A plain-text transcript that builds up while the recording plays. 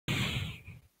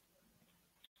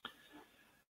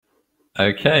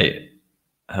Okay,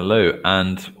 hello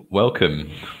and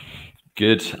welcome.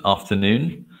 Good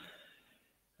afternoon.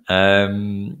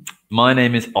 My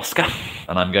name is Oscar,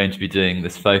 and I'm going to be doing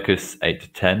this focus 8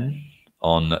 to 10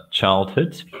 on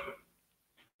childhood.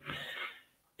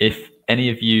 If any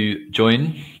of you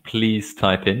join, please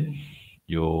type in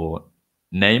your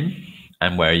name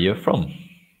and where you're from,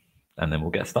 and then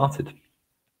we'll get started.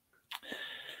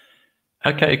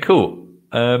 Okay, cool.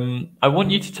 I want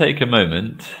you to take a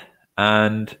moment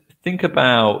and think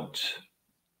about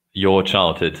your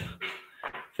childhood.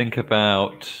 Think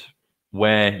about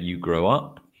where you grew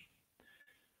up,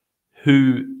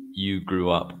 who you grew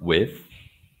up with,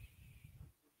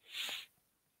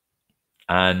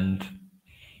 and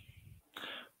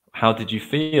how did you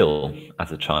feel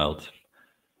as a child?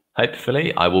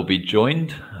 Hopefully, I will be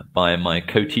joined by my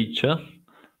co-teacher,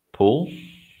 Paul.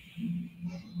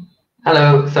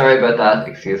 Hello, sorry about that,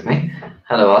 excuse me.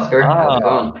 Hello, Oscar, how's it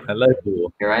going? Hello,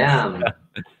 Paul. Here I am. Very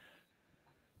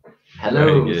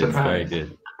Hello, good, very surprise.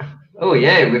 good. Oh,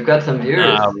 yay, we've got some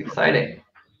viewers. Exciting.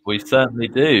 We certainly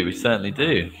do, we certainly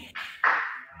do.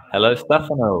 Hello,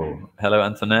 Stefano. Hello,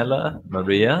 Antonella,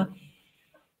 Maria.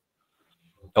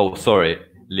 Oh, sorry,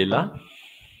 Lila.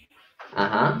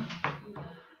 How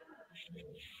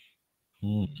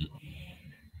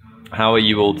are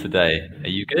you all today? Are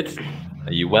you good?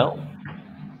 Are you well?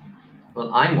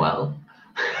 Well, I'm well.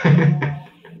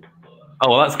 Oh,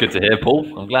 well, that's good to hear,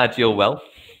 Paul. I'm glad you're well.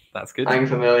 That's good.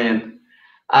 Thanks a million.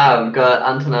 We've got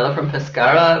Antonella from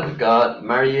Pescara. We've got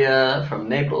Maria from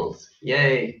Naples.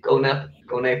 Yay, go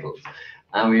Naples.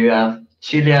 And we have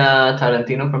Cilia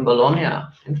Tarantino from Bologna.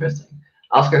 Interesting.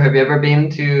 Oscar, have you ever been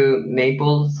to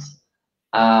Naples?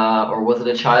 Or was it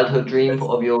a childhood dream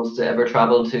of yours to ever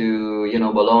travel to,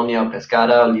 Bologna,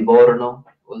 Pescara, Livorno?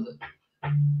 Was it?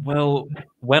 Well,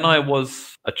 when I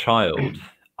was a child,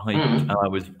 I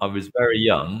was very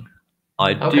young.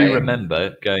 I do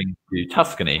remember going to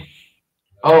Tuscany,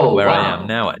 where I am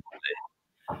now.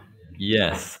 Actually,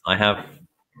 yes, I have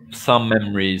some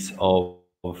memories of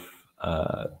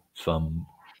some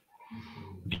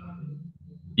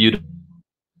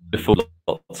beautiful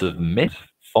lots of mist,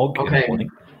 fog in the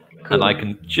morning, and I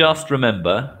can just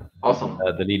remember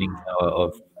the Leaning Tower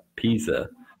of Pisa.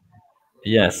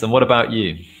 Yes, and what about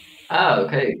you?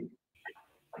 Okay.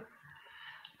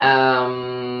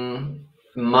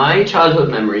 My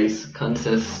childhood memories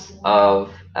consist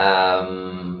of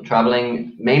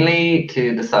traveling mainly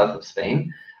to the south of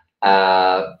Spain.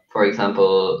 For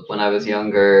example, when I was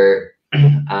younger,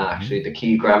 actually the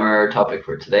key grammar topic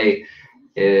for today,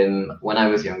 when I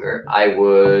was younger, I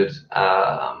would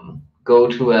go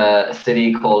to a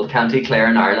city called County Clare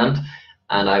in Ireland,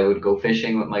 and I would go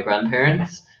fishing with my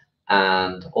grandparents.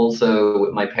 And also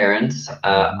with my parents,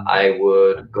 I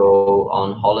would go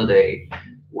on holiday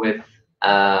with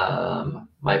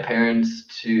my parents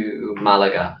to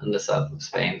Malaga in the south of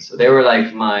Spain. So they were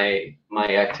like my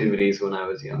activities when I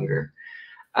was younger.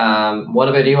 What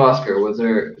about you, Oscar?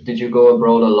 Did you go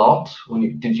abroad a lot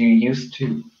did you used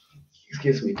to?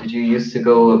 Excuse me. Did you used to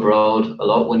go abroad a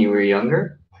lot when you were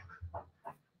younger?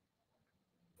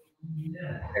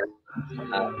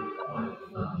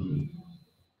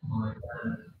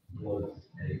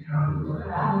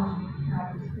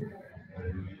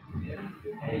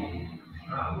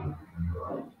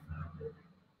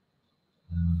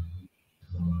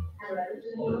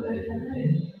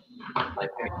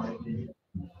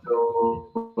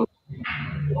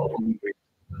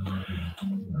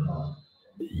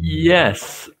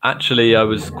 Yes, actually, I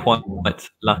was quite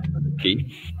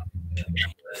lucky.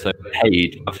 So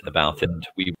paid about it.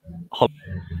 We hopped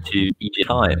to Egypt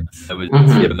times. I was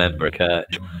remember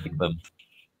them.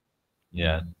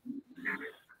 Yeah,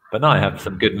 but no, I have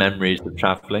some good memories of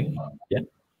traveling. Yeah.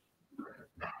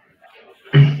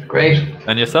 Great.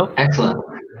 And yourself? Excellent.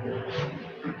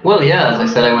 Well, yeah, as I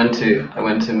said, I went to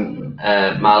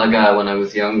Malaga when I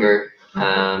was younger,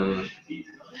 and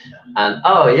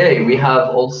oh yay, we have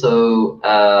also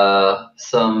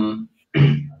some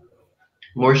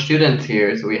more students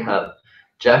here. So we have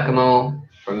Giacomo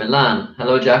from Milan.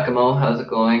 Hello, Giacomo. How's it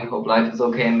going? Hope life is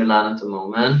okay in Milan at the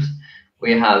moment.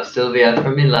 We have Sylvia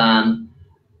from Milan,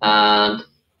 and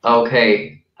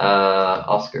okay,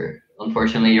 Oscar.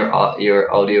 Unfortunately, your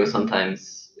audio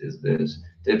sometimes is a bit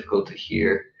difficult to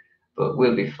hear, but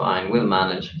we'll be fine. We'll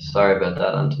manage. Sorry about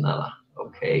that, Antonella.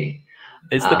 Okay.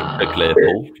 Is the picture clear,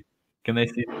 Paul? Can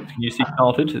you see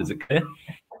childhood? Is it clear?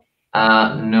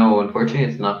 No, unfortunately,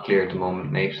 it's not clear at the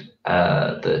moment, mate.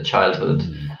 The childhood,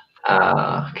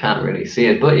 can't really see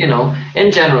it. But in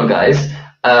general, guys,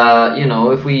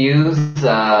 if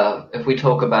we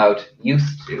talk about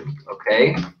used to,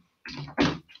 okay,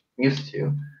 used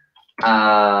to.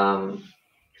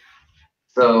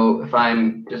 So if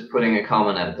I'm just putting a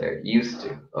comment out there, used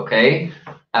to, okay?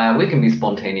 We can be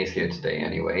spontaneous here today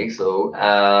anyway. So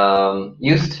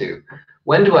used to.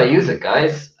 When do I use it,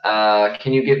 guys?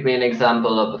 Can you give me an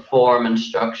example of the form and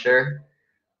structure?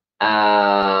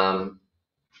 Don't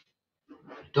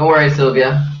worry,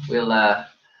 Sylvia.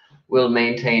 We'll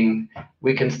maintain.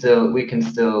 We can still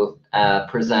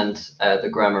present the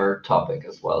grammar topic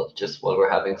as well, just while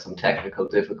we're having some technical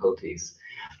difficulties.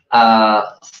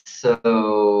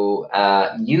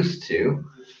 Used to.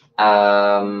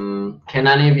 Can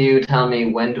any of you tell me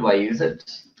when do I use it?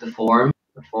 The form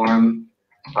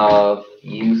of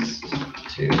used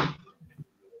to.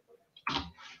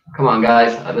 Come on,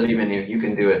 guys, I believe in you. You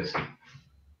can do it.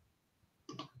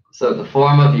 So the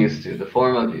form of used to.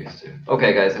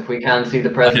 Okay, guys, if we can't see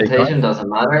the presentation, doesn't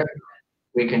matter.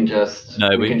 We can just.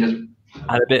 No, we just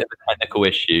had a bit of a technical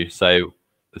issue, so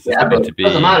this is going to be.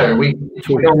 Doesn't matter. We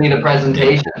don't need a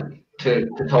presentation to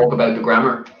talk about the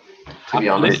grammar. To be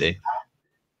honest.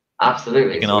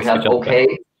 Absolutely. So we have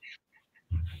okay.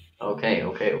 Okay.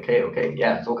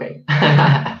 Yeah, it's okay.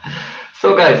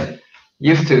 So guys,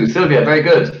 used to. Sylvia, very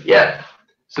good. Yeah.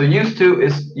 So used to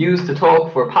is used to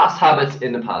talk for past habits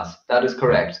in the past. That is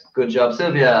correct. Good job,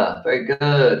 Sylvia. Very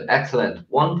good. Excellent.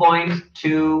 1 point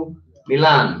to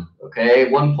Milan. Okay,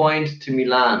 1 point to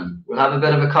Milan. We'll have a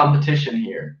bit of a competition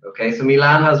here. Okay, so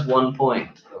Milan has 1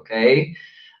 point. Okay.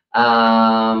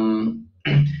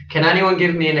 Can anyone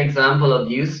give me an example of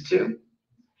used to?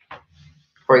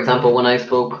 For example, when I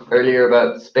spoke earlier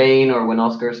about Spain, or when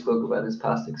Oscar spoke about his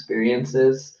past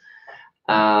experiences.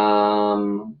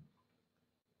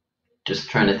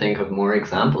 Just trying to think of more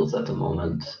examples at the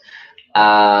moment.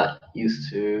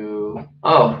 Used to.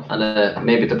 Oh, and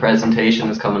maybe the presentation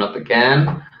is coming up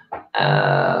again.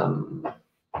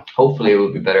 Hopefully it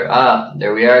will be better.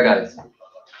 There we are, guys.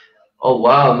 Oh,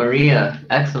 wow, Maria,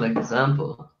 excellent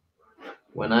example.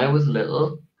 When I was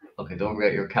little, okay, don't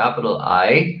forget your capital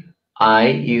I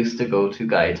used to go to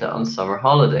Gaeta on summer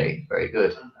holiday. Very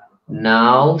good.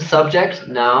 Now, subject,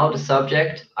 the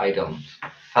subject, I don't.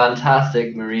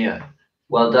 Fantastic, Maria.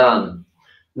 Well done.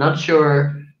 Not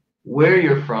sure where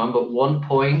you're from, but 1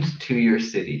 point to your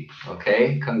city.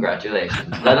 Okay,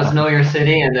 congratulations. Let us know your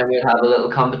city, and then we'll have a little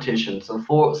competition. So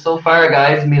far,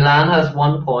 guys, Milan has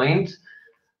 1 point.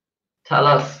 Tell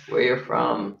us where you're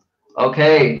from.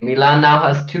 Okay, Milan now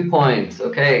has 2 points.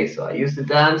 Okay, so I used to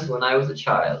dance when I was a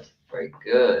child. Very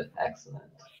good. Excellent.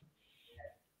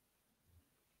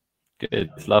 Good.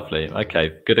 It's lovely.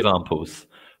 Okay, good examples.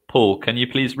 Paul, can you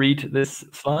please read this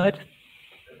slide?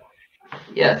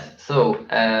 Yes. So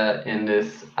in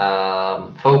this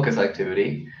focus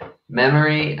activity,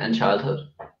 memory and childhood,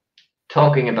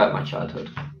 talking about my childhood.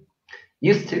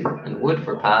 Used to and would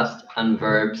for past, and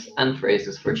verbs and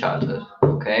phrases for childhood.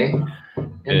 Okay.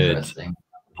 Interesting.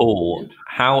 Good. Paul,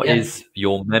 how is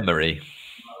your memory?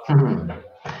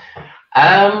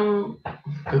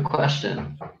 Good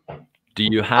question. Do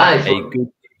you have a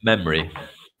good memory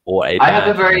or a bad? I have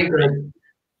a very good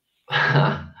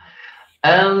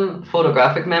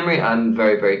photographic memory. I'm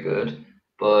very, very good.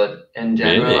 But in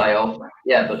general, I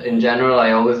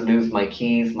always lose my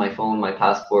keys, my phone, my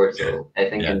passport. So I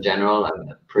think in general, I'm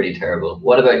pretty terrible.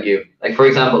 What about you? Like, for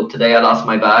example, today I lost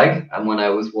my bag, and when I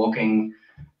was walking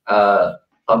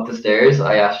up the stairs,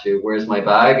 I asked you, "Where's my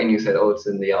bag?" And you said, "Oh, it's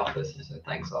in the office." I said,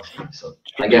 "Thanks, Oscar." So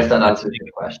I guess that answers your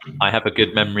question. I have a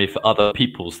good memory for other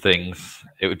people's things.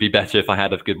 It would be better if I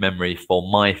had a good memory for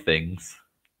my things.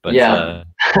 But yeah,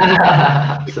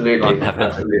 absolutely.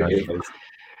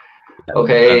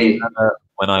 Okay.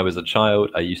 When I was a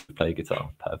child, I used to play guitar.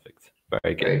 Perfect.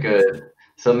 Very good. Very good.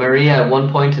 So Maria,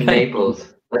 1 point to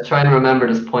Naples. Let's try and remember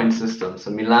this point system. So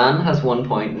Milan has 1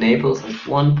 point, Naples has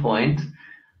 1 point,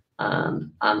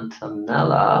 and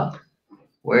Antonella,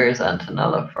 where is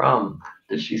Antonella from?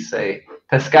 Did she say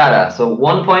Pescara? So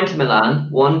 1 point to Milan,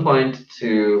 1 point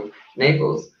to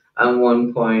Naples, and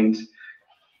 1 point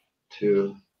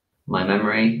to my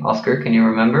memory. Oscar, can you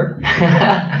remember?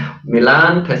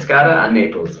 Milan, Pescara, and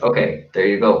Naples. Okay, there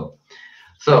you go.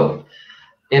 So,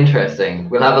 interesting.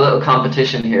 We'll have a little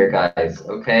competition here, guys,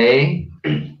 okay?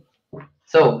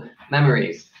 So,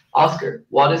 memories. Oscar,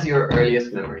 what is your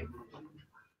earliest memory?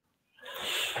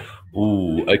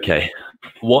 Ooh, okay.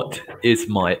 What is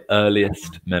my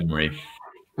earliest memory?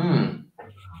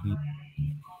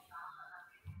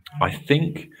 I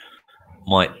think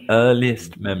my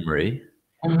earliest memory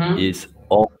is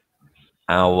of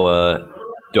our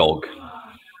dog.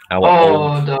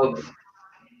 Our dogs.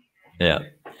 Yeah.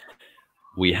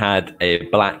 We had a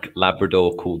black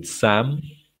Labrador called Sam.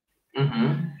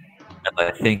 And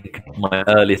I think my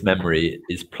earliest memory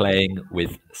is playing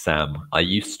with Sam. I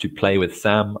used to play with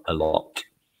Sam a lot.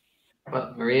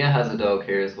 Well, Maria has a dog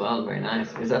here as well. Very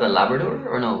nice. Is that a Labrador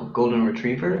or no? Golden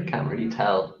Retriever? I can't really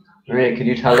tell. Maria, could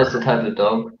you tell us the type of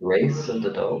dog, race of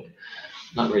the dog?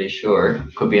 Not really sure.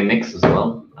 Could be a mix as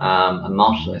well. A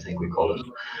mott, I think we call it.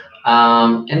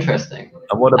 Interesting.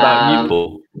 And what about you, Um,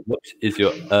 Paul? What is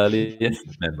your earliest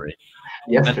memory?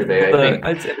 And yesterday, I think.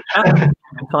 it's in the chat,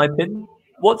 you can type in,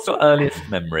 what's your earliest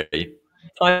memory?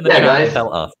 Type in the Yeah, chat and guys.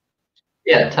 tell us.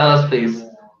 Yeah, tell us, please.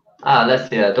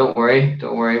 Let's. Yeah, don't worry.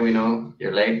 Don't worry. We know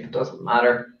you're late. It doesn't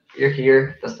matter. You're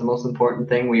here. That's the most important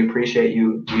thing. We appreciate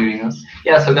you viewing us.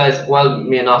 Yeah. So, guys, while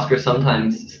me and Oscar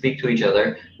sometimes speak to each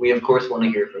other, we of course want to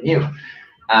hear from you.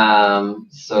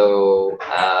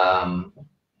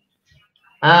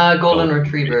 Golden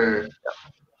Retriever.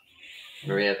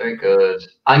 Maria, very good.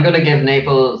 I'm going to give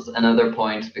Naples another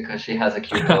point because she has a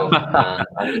cute dog, and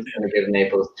I'm just going to give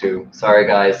Naples 2. Sorry,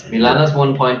 guys. Milana's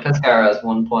 1 point, Pescara has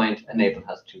 1 point, and Naples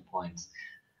has 2 points.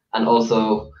 And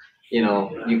also,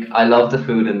 I love the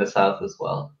food in the south as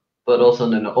well. But also,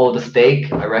 the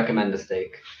steak. I recommend the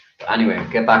steak. But anyway,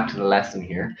 get back to the lesson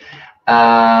here.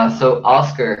 So,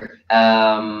 Oscar,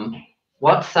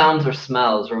 what sounds or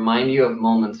smells remind you of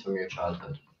moments from your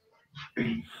childhood?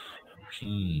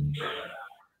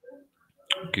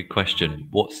 Good question.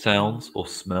 What sounds or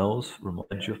smells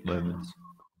remind you of moments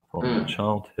from your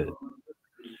childhood?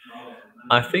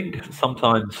 I think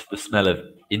sometimes the smell of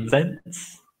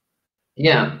incense.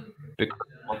 Yeah. Because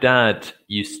my dad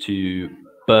used to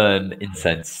burn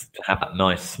incense to have that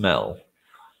nice smell.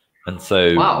 And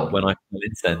so Wow. when I smell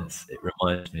incense, it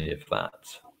reminds me of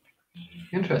that.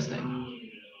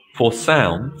 Interesting. For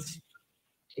sounds,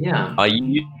 Yeah. I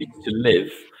used to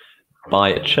live by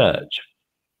a church.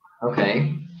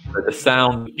 Okay. So the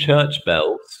sound of church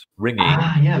bells ringing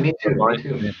Yeah, me too. Me reminds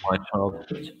too. me of my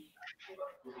childhood.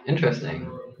 Interesting.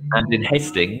 And in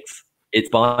Hastings, it's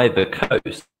by the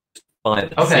coast, by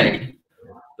the Okay. sea.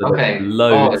 So Okay.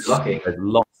 there's Lucky. there's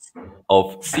lots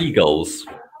of seagulls.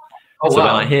 Oh, So when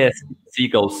wow. I hear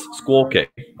seagulls squawking,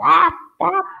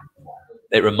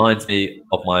 it reminds me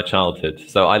of my childhood.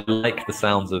 So I like the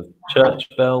sounds of church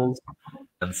bells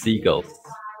and seagulls.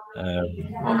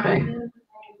 Okay.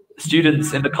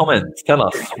 Students in the comments, tell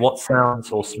us what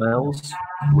sounds or smells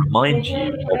remind you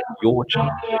of your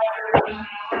childhood.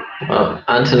 Well,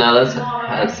 Antonella's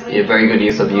has a very good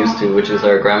use of used to, which is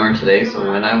our grammar today. So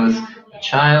when I was a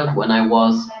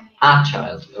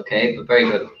child, okay, but very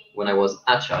good. When I was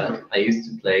a child, I used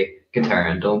to play guitar,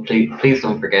 and please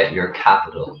don't forget your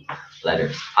capital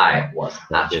letters. I was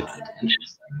a child.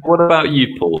 Interesting. What about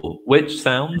you, Paul? Which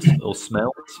sounds or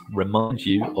smells remind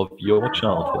you of your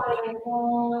childhood?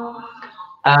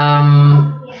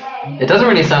 It doesn't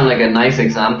really sound like a nice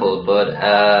example, but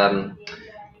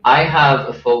I have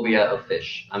a phobia of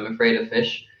fish. I'm afraid of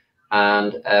fish.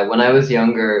 And when I was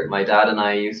younger, my dad and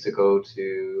I used to go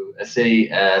to a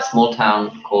small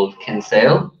town called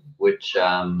Kinsale, which,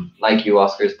 like you,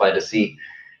 Oscar, is by the sea.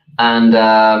 And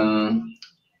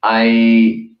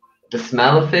the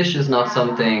smell of fish is not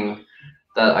something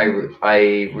that I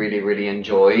really, really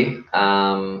enjoy.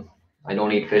 I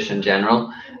don't eat fish in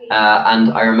general.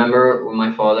 And I remember when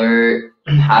my father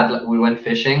we went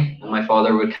fishing, and my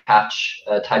father would catch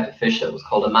a type of fish that was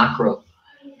called a mackerel,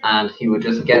 and he would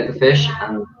just get the fish,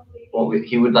 and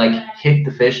he would like hit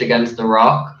the fish against the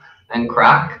rock and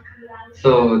crack.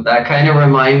 So that kind of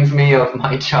reminds me of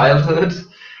my childhood.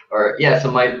 Or yeah,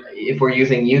 if we're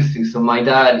using used to, so my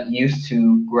dad used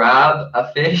to grab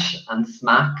a fish and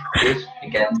smack it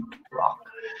against the rock,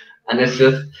 and it's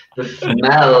just the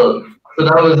smell. So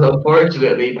that was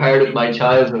unfortunately part of my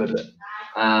childhood.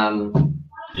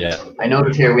 Yeah. I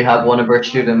noticed here we have one of our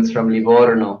students from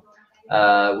Livorno,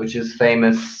 which is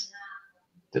famous.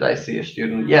 Did I see a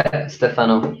student? Yeah,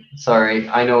 Stefano. Sorry,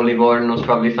 I know Livorno is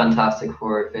probably fantastic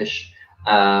for fish.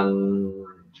 I'm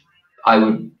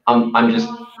just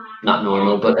not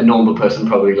normal, but a normal person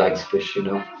probably likes fish,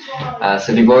 So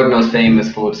Livorno is famous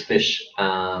for its fish.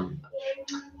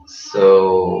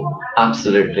 So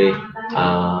absolutely.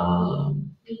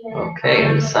 Okay,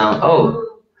 and sound. Oh,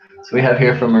 so we have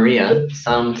here from Maria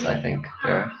sounds. I think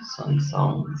there are some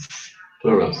songs,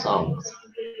 plural songs.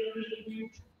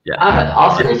 Yeah.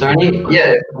 Oscar, is there any?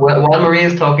 Yeah. While Maria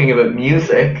is talking about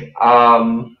music,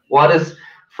 what is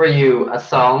for you a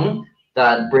song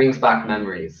that brings back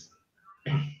memories?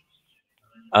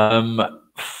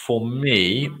 For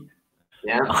me,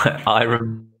 Yeah. I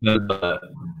remember.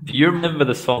 Do you remember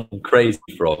the song "Crazy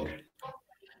Frog"?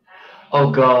 Oh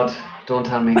God, don't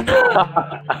tell me.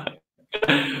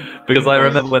 Because I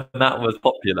remember when that was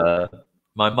popular,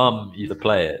 my mum used to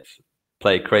play it,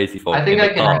 play Crazy I Frog think in the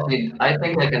I can car. actually. I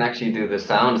think I can actually do the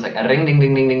sound. It's like a ring, ding,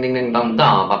 ding, ding, ding, ding, ding, dum,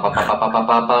 dum, ba, ba, ba, ba, ba, ba,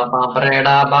 ba, ba, ba, ba,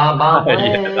 da, ba, ba,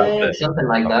 Yeah, that's ba, it. something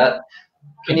like that.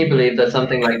 Can you believe that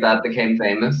something like that became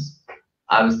famous?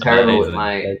 I was terrible with Amazing.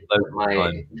 my There's loads with of my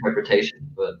time. interpretation,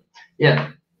 but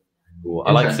yeah, Cool.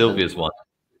 I like interesting. Sylvia's one.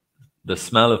 The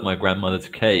smell of my grandmother's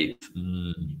cake.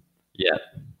 Yeah.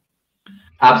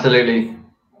 Absolutely.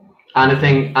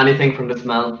 Anything from the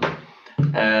smell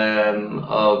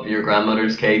of your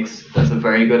grandmother's cakes. That's a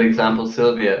very good example,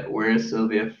 Sylvia. Where is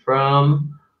Sylvia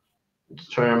from?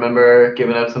 Just trying to remember,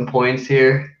 giving out some points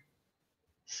here.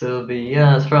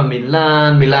 Sylvia is from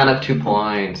Milan. Milan have 2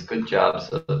 points. Good job,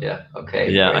 Sylvia. Okay,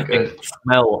 Yeah, very I think good.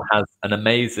 smell has an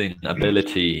amazing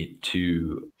ability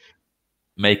to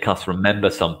make us remember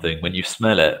something. When you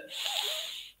smell it,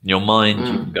 in your mind,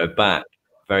 you can Mm, go back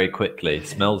very quickly.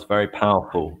 Smells very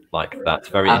powerful like that. It's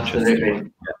very interesting.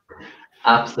 absolutely,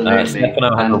 absolutely.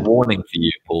 Stefano has a And warning for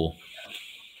you, Paul.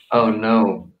 oh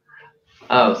no.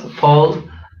 Oh, so Paul,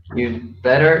 you'd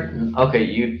better, okay,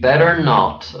 you'd better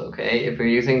not, okay, if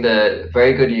you're using the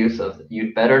very good use of,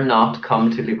 you'd better not come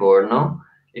to Livorno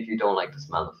if you don't like the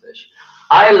smell of fish.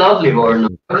 I love Livorno.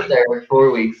 I was there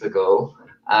 4 weeks ago.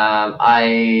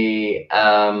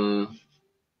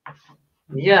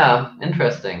 Yeah,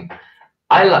 interesting.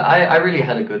 I really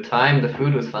had a good time. The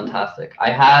food was fantastic. I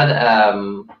had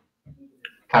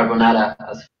carbonara.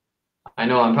 I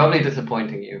know I'm probably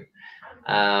disappointing you.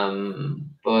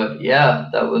 But yeah,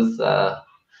 that was.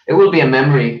 It will be a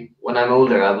memory when I'm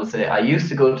older. I will say I used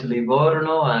to go to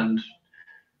Livorno and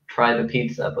try the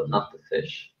pizza, but not the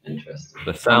fish. Interesting.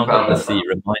 The So I'm sound of proud the of that. sea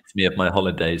reminds me of my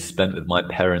holidays spent with my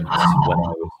parents when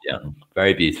I was young.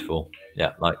 Very beautiful.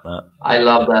 Yeah, like that. I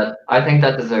love Yeah. that. I think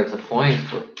that deserves a point.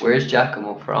 But where's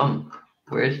Giacomo from?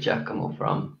 Where's Giacomo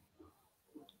from?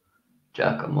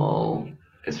 Giacomo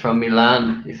is from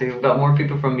Milan. You see, we've got more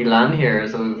people from Milan here,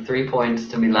 so 3 points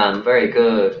to Milan. Very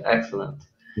good, excellent.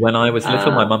 When I was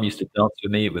little, my Uh, mum used to dance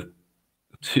with me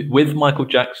with Michael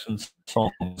Jackson's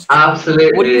songs.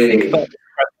 What do you think absolutely. about the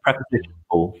preposition,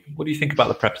 Paul? What do you think about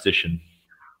the preposition?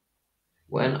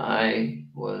 When I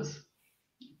was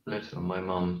little, my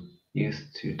mom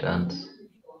used to dance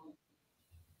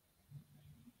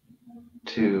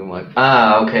to my.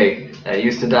 Okay. I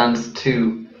used to dance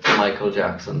to Michael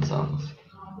Jackson songs.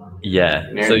 Yeah.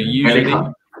 So Nearly usually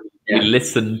caught. we Yeah,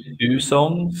 listen to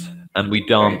songs and we very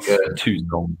dance good. to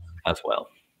songs as well.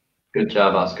 Good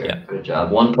job, Yeah. Oscar. Good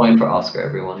job. 1 point for Oscar,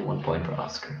 everyone. 1 point for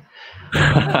Oscar.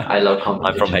 I love I'm from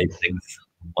competitions. Hastings.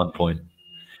 1 point.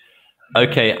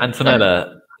 Okay,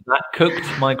 Antonella, that cooked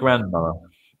my grandma.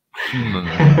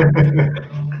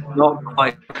 Not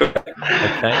quite correct.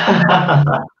 Okay.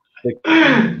 The,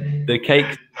 the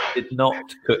cake did not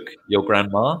cook your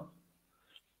grandma.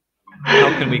 How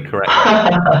can we correct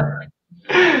that?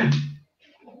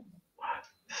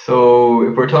 So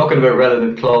if we're talking about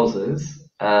relative clauses,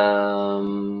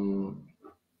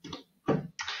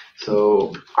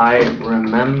 so I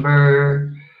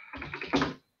remember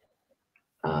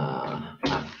a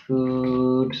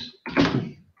food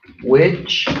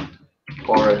which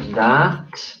or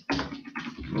that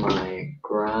my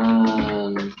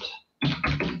grandma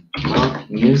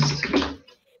used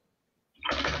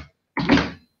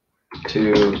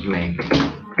to make.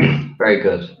 Very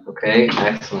good. Okay,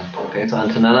 excellent. Okay, so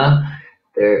Antonella,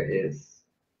 there is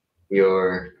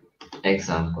your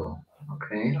example.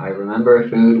 Okay, I remember a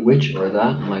food which or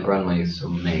that my grandma used to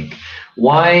make.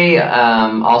 Why,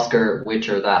 Oscar, which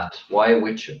or that? Why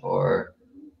which or?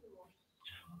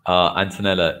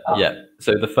 Antonella, yeah.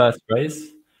 So the first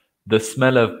phrase, the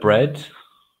smell of bread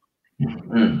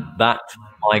Mm, that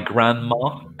my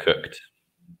grandma cooked.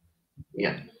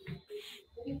 yeah,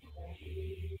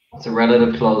 it's a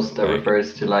relative clause that Okay.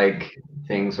 refers to like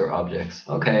things or objects.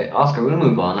 Okay, Oscar, we'll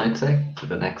move on. I'd say to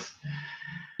the next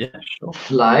Yeah, sure.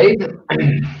 slide.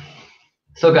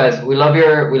 So guys, we love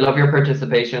your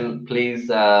participation. Please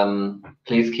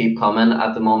please keep coming.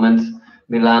 At the moment,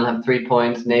 Milan have 3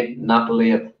 points.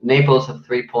 Naples have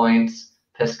 3 points.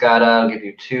 Pescara, I'll give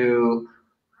you two.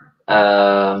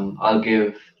 I'll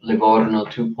give Livorno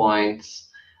 2 points.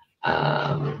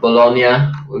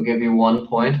 Bologna will give you 1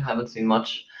 point. Haven't seen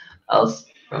much else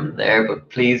from there, but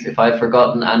please, if I've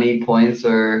forgotten any points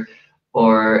or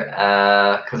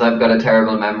because I've got a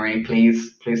terrible memory,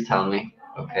 please tell me.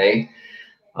 Okay.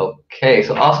 Okay,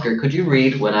 so Oscar, could you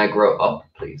read When I Grow Up,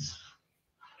 please?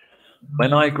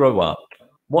 When I grow up,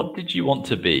 what did you want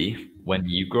to be when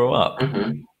you grow up?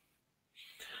 Hmm.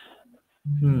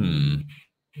 Hmm.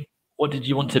 What did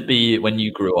you want to be when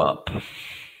you grew up?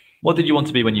 What did you want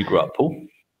to be when you grew up, Paul?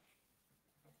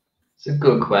 It's a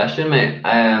good question, mate.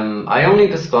 I only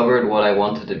discovered what I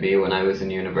wanted to be when I was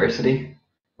in university.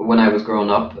 When I was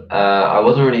growing up, I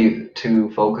wasn't really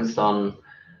too focused on.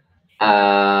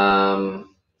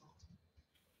 Um,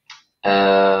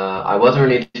 I wasn't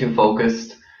really too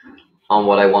focused on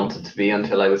what I wanted to be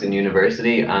until I was in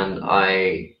university, and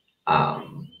I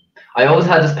always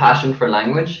had this passion for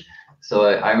language. So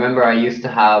I remember I used to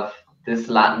have this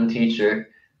Latin teacher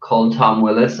called Tom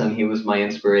Willis, and he was my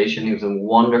inspiration. He was a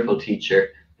wonderful teacher,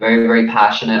 very, very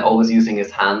passionate, always using his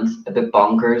hands, a bit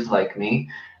bonkers like me.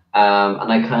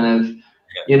 And I kind of,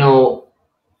 you know,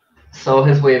 saw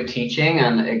his way of teaching,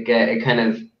 and it kind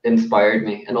of inspired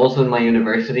me. And also in my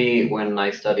university, when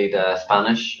I studied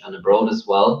Spanish and abroad as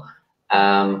well,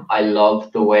 I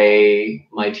loved the way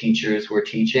my teachers were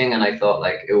teaching, and I thought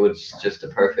like it was just a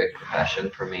perfect profession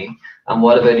for me. And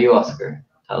what about you, Oscar?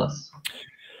 Tell us.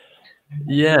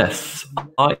 Yes,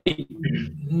 I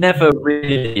never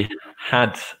really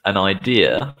had an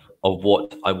idea of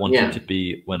what I wanted Yeah. to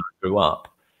be when I grew up.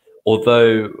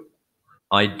 Although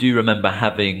I do remember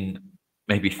having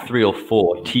maybe 3 or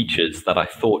 4 teachers that I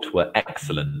thought were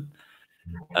excellent.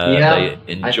 Yeah, They I think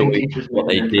enjoyed teachers make what a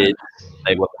they did. difference.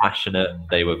 They were passionate.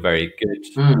 They were very good.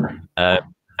 Mm,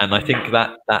 And I think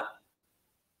that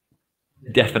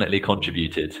definitely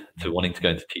contributed to wanting to go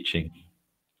into teaching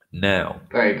now.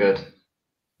 very good.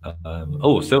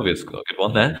 Oh, Sylvia's got a good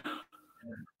one there.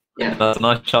 Yeah. That's a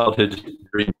nice childhood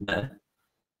dream there.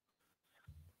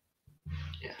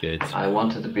 Yeah. Good. I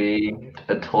wanted to be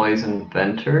a toys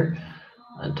inventor.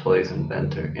 A toys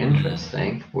inventor.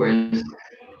 Interesting. Where's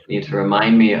need to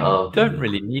remind me of. Don't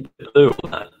really need a clue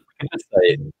on that. I can just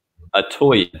say a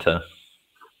toy eater.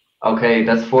 Okay,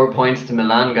 that's 4 points to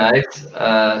Milan, guys.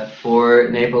 Four.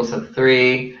 Naples have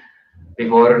three.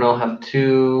 Livorno have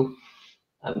two.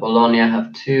 And Bologna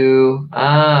have two.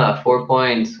 4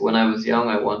 points. When I was young,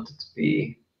 I wanted to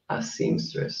be a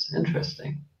seamstress.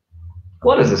 Interesting.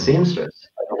 What is a seamstress?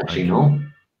 I don't actually Okay. know.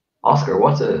 Oscar,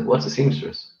 what's a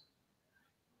seamstress?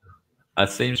 A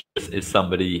seamstress is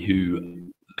somebody who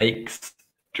makes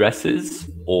dresses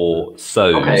or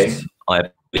sews, Okay. I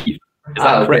believe. Is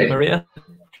that correct, Okay. Maria?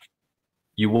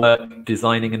 You work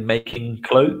designing and making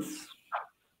clothes?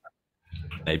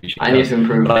 Maybe she I need does. to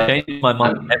improve. But I change my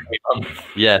mind Um, every month.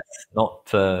 Yes,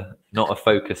 not a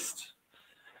focused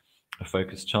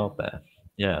child there.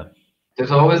 Yeah. there's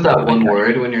always that one Okay.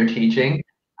 word when you're teaching,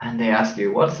 and they ask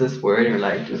you, "What's this word?" And you're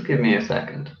like, "Just give me a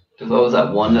second." There's always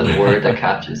that one little word that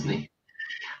catches me.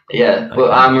 Yeah,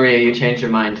 but Okay. Maria, you changed your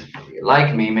mind.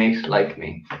 Like me, mate, like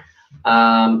me.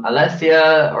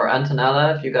 Alessia or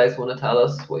Antonella, if you guys want to tell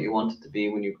us what you wanted to be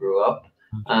when you grew up,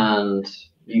 and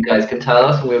you guys can tell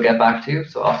us and we'll get back to you.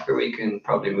 So Oscar, we can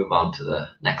probably move on to the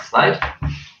next slide.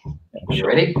 When you're Sure.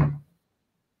 ready.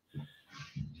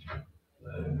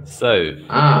 So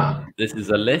Ah, this is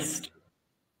a list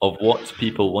of what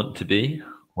people want to be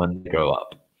when they grow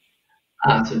up.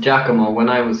 so Giacomo, when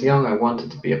I was young, I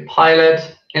wanted to be a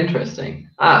pilot. Interesting.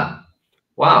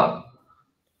 Wow.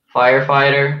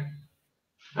 Firefighter,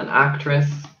 an actress.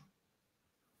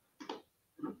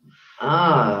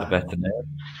 A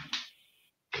veterinarian.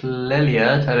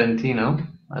 Clelia Tarantino,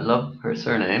 I love her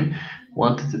surname,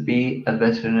 wanted to be a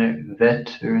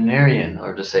veterinarian,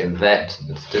 or just say vet.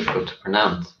 It's difficult to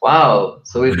pronounce. Wow.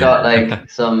 So we've got like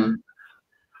some.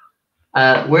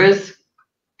 Where's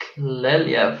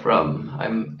Clelia from?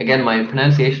 Again, my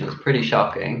pronunciation is pretty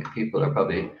shocking. People are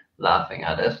probably laughing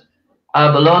at it.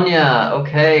 Bologna.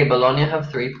 Okay, Bologna have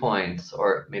 3 points,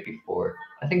 or maybe four.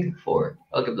 I think four.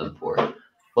 I'll give them four.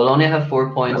 Bologna have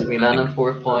 4 points. I Milan think have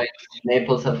 4 points.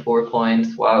 Naples have 4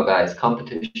 points. Wow, guys,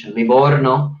 competition.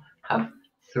 Livorno have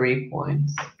 3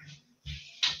 points.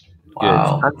 good.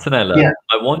 Wow. Antonella, Yeah.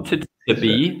 I wanted to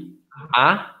be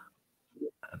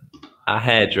a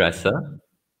hairdresser,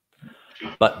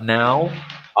 but now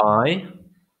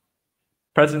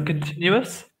present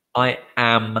continuous, I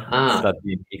am Ah.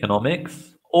 studying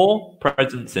economics, or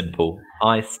present simple,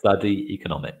 I study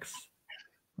economics.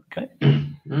 Okay.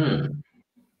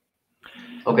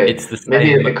 Okay. It's the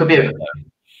Maybe same. it could be a.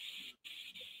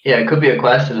 Yeah, it could be a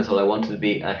question as well. I wanted to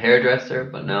be a hairdresser,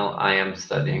 but now I am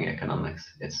studying economics.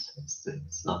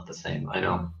 It's not the same. I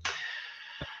know.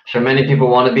 Sure, many people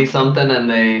want to be something and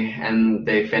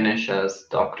they finish as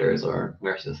doctors or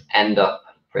nurses. End up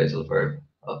phrasal verb.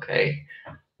 Okay.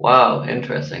 Wow,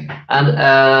 interesting.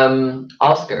 And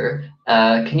Oscar,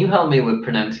 can you help me with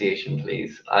pronunciation,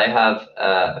 please? I have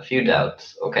a few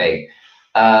doubts. Okay.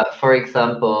 For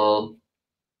example,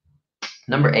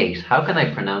 number 8. How can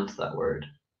I pronounce that word?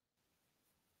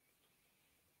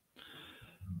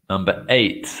 Number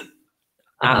 8,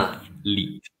 Uh-huh.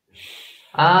 athlete.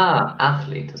 Ah,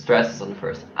 athlete. Stress is on the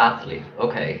first. Athlete.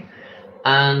 Okay.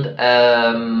 And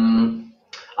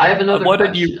I have another Why don't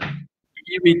question.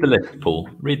 you read the list, Paul?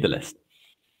 Read the list.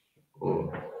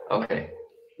 Ooh, okay.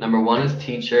 Number 1 is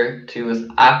teacher. 2 is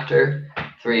actor.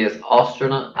 3 is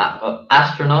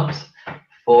astronaut.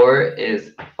 4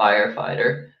 is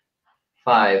firefighter.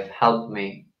 5, help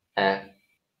me.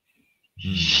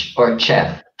 Or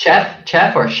chef.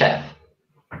 Chef or chef?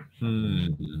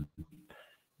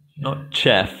 Not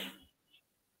chef.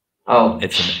 Oh,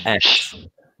 It's an S.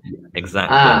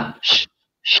 Exactly. Ah,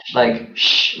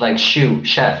 like shoe,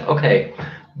 chef. Okay.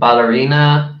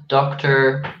 Ballerina,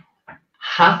 doctor,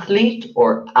 athlete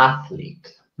or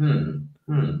athlete?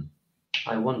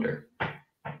 I wonder.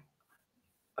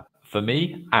 For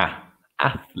me,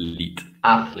 athlete.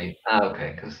 Athlete.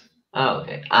 Okay.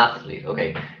 Okay. Athlete.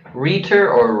 Okay.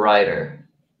 Reader or writer?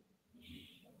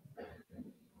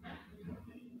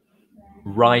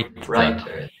 Writer.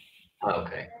 Writer.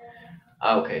 Okay.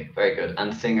 Okay. Very good.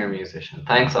 And singer, musician.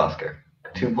 Thanks, Oscar.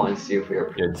 2 points to you for your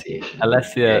pronunciation.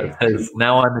 Alessia Okay. says,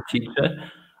 now I'm a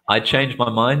teacher. I changed my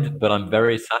mind, but I'm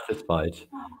very satisfied.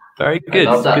 Very I good.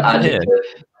 love that Good to hear.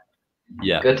 adjective.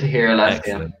 Yeah. Good to hear, Alessia.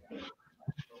 Excellent.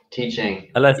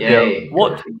 Teaching. Alessia, Yay.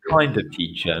 what kind of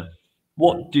teacher?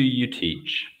 What do you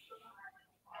teach?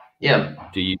 Yeah.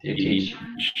 Do you teach?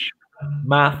 teach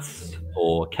maths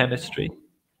or chemistry?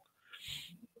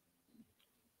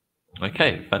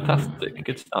 Okay, fantastic.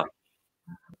 Good stuff.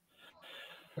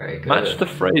 Very good. Match the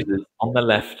phrases on the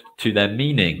left to their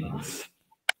meanings.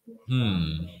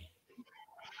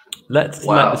 Let's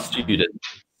let the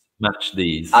students match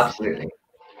these. Absolutely.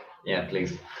 Yeah,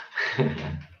 please.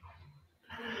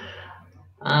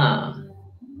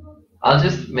 I'll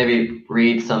just maybe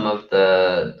read some of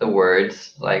the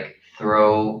words like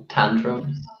throw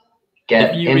tantrums, If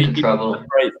get you into read trouble. the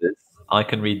phrases, I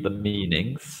can read the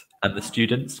meanings, and the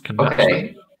students can match Okay.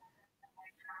 them.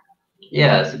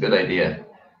 Yeah, it's a good idea.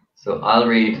 So I'll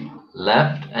read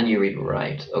left and you read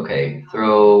right. Okay.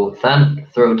 Throw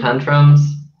tantrums,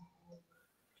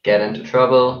 get into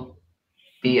trouble,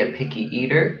 be a picky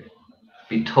eater,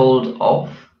 be told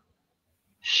off,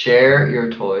 share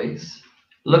your toys,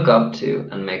 look up to,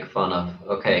 and make fun of.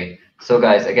 Okay, so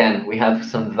guys, again, we have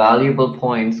some valuable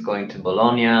points going to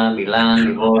Bologna, Milan,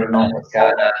 Livorno,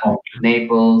 Pescara,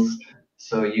 Naples.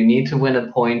 So you need to win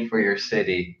a point for your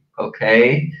city.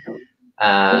 Okay,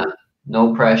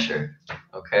 no pressure.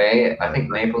 Okay, I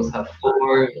think Naples have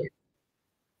 4.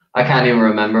 I can't even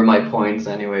remember my points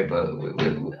anyway, but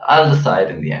I'll decide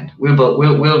in the end.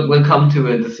 We'll come to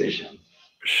a decision.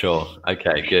 Sure.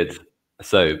 Okay, good.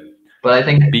 So, But I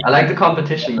think I like the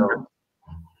competition though.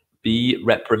 Be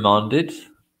reprimanded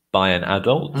by an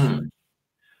adult.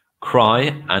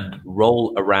 Cry and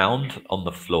roll around on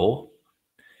the floor.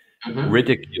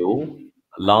 Ridicule,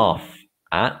 laugh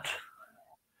at.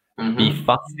 Be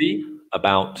fussy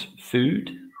about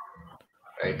food.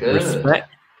 Very good. Respect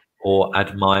or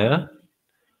admire.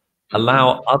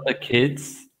 Allow other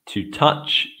kids to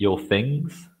touch your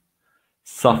things.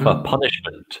 Suffer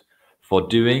punishment for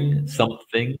doing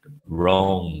something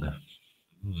wrong.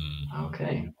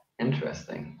 Okay,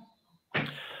 interesting.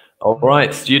 All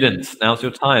right, students, now's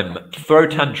your time. Throw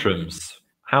tantrums.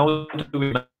 How do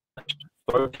we manage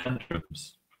throw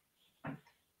tantrums?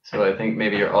 So I think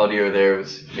maybe your audio there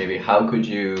was maybe how could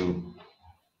you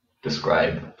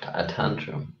describe a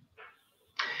tantrum?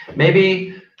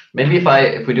 Maybe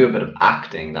if we do a bit of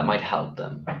acting, that might help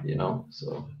them, you know.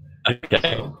 So okay,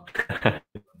 so.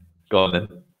 Go on then.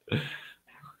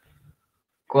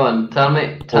 Go on, tell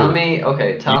me.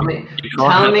 Okay, tell me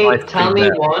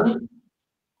one.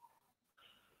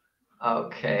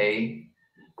 Okay,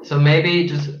 so maybe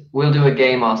just we'll do a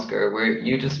game, Oscar, where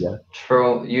you just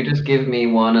you just give me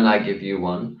one and I give you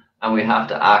one, and we have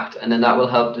to act, and then that will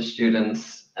help the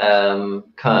students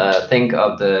think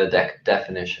of the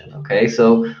definition. Okay,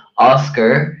 so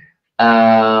Oscar,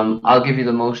 I'll give you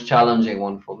the most challenging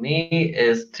one for me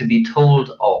is to be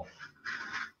told off.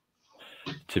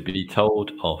 To be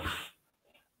told off.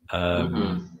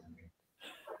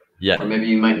 Yeah. Or maybe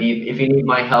you might need, if you need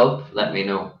my help, let me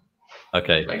know.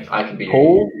 Okay. Like I could be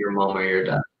Paul, your mom or your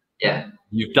dad. Yeah.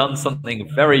 You've done something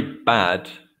very bad.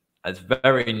 It's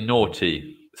very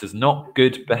naughty. This is not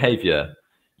good behavior.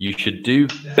 You should do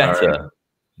better. Sorry.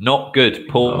 Not good,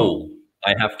 Paul. Oh.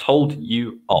 I have told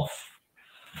you off.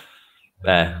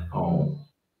 There. Oh.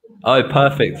 Oh,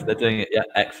 perfect. They're doing it. Yeah,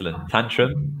 excellent.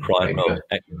 Tantrum, cry and roll.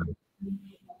 Excellent.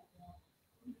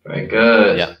 Very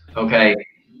good. Yeah. Okay.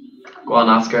 Go on,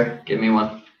 Oscar. Give me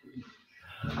one.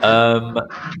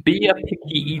 Be a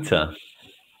picky eater.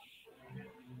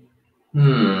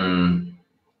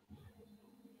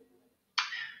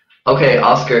 Okay,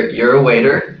 Oscar, you're a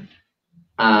waiter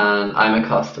and I'm a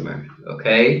customer.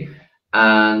 Okay,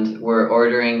 and we're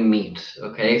ordering meat.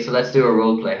 Okay, so let's do a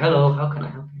role play. Hello, how can I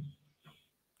help you?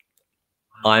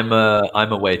 I'm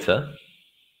a waiter.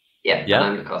 Yeah, and Yeah.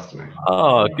 I'm the customer.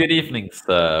 Oh, good evening,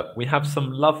 sir. We have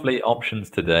some lovely options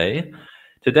today.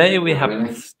 Today we Oh, have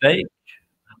really? steak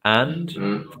and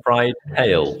Mm, fried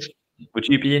kale. Would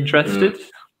you be mm. interested?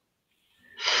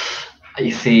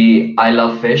 You see, I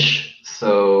love fish,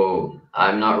 so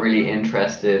I'm not really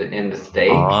interested in the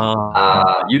steak.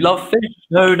 You love fish?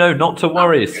 No, no, not to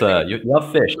worry, sir. Absolutely. You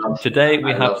love fish. Today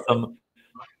we I have love some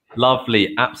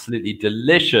lovely, absolutely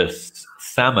delicious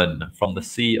salmon from the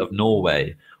Sea of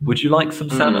Norway. Would you like some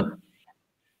it. salmon?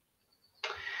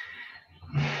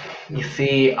 You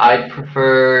see, I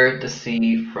prefer the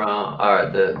sea from, or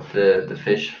the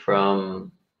fish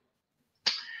from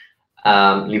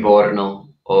Livorno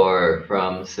or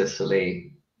from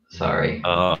Sicily. Sorry.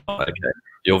 Oh, okay.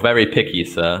 You're very picky,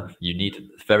 sir. You need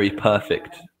very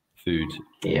perfect food.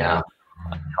 Yeah,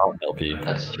 Can't help you.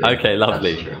 that's true. Okay, That's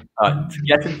lovely. true. To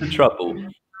get into trouble,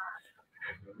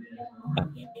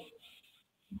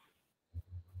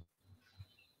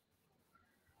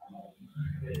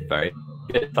 very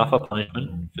good. Suffer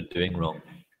punishment for doing wrong.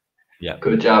 Yeah,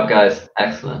 Good job, guys.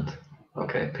 Excellent.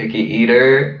 Okay, picky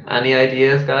eater. Any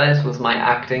ideas, guys? Was my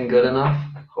acting good enough?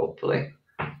 Hopefully.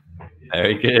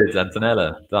 very good.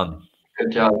 Antonella, done.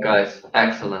 Good job, guys.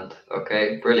 Excellent.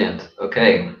 Okay, brilliant.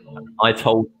 Okay. I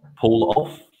told Paul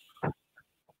off.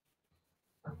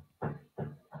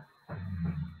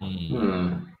 Hmm.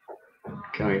 Hmm.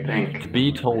 Can we To think?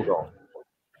 be told off.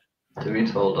 To be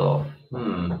told off.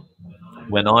 Hmm.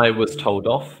 When I was told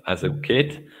off as a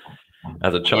kid,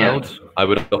 as a Yeah. child, I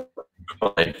would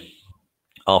cry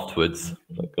afterwards.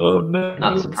 Like, oh no,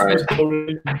 Not I'm so surprised.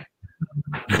 sorry.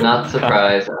 Not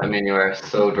surprised. I mean, you are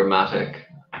so dramatic.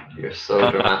 You're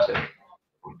so dramatic.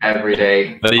 Every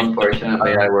day. But even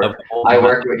Unfortunately, I of work. all I the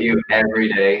work with you every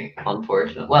day.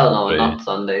 Unfortunately. Well, no, mastery. not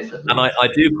Sundays at And least. I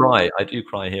do cry. I do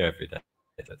cry here every day.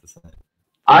 So to say.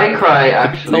 I cry To be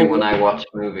actually told when off, I watch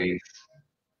movies.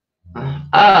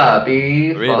 Ah,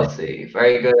 be really, fussy.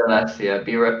 Very good, Alessia.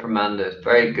 Be reprimanded.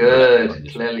 Very well, good,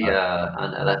 that's Clelia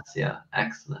and Alessia.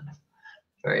 Excellent.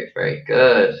 Very, very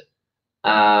good.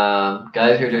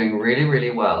 Guys, you're doing really,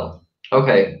 really well.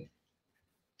 Okay.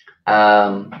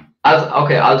 As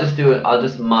okay, I'll just do it. I'll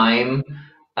just mime.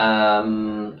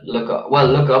 Look up. Well,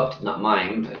 look up. Not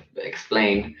mime.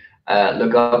 Explain.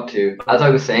 Look up to. As I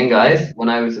was saying, guys, when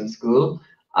I was in school,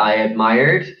 I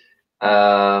admired.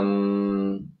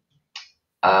 Um,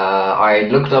 I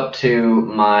looked up to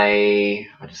my.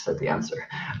 I just said the answer.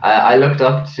 I looked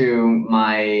up to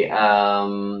my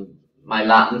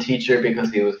Latin teacher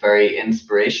because he was very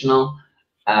inspirational.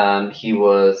 He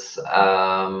was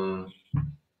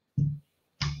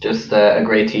just a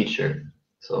great teacher.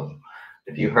 So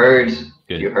if good.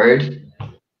 you heard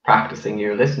practicing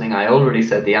your listening, I already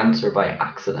said the answer by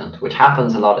accident, which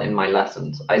happens a lot in my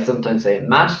lessons. I sometimes say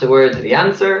match the word to the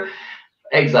answer,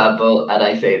 example, and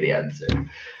I say the answer.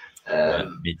 Yeah,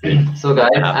 me too. So guys,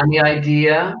 Yeah. any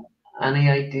idea? Any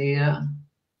idea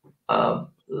of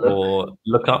look Or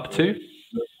look up to.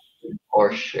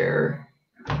 or share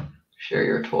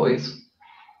your toys?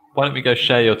 Why don't we go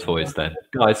share your toys then,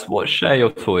 guys? What share your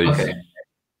toys? Okay,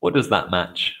 What does that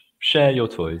match? Share your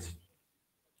toys.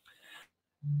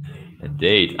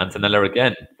 Indeed, Antonella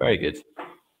again. Very good.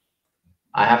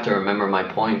 I have to remember my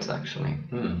points actually.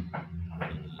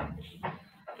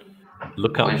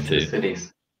 Look up Points to to.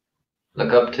 cities.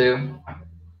 Look up to.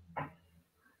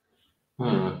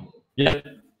 Hmm. Yeah.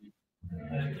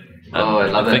 Oh, And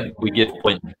I I love it. think we give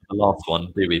points to the last one,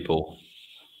 do we, Paul?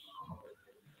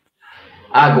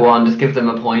 Ah, go on, just give them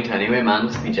a point anyway, man.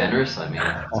 Just be generous. I mean,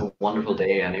 it's a wonderful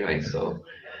day anyway. So,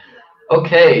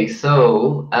 okay,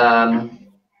 so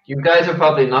you guys are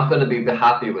probably not going to be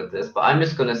happy with this, but I'm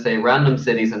just going to say random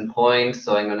cities and points.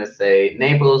 So I'm going to say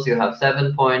Naples, you have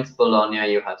 7 points.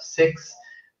 Bologna, you have 6.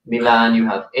 Milan, you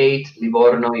have 8.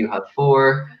 Livorno, you have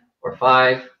 4 or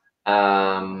 5.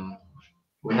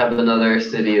 We have another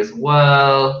city as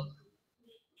well.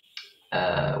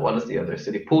 What is the other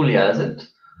city? Puglia, is it?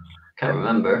 Can't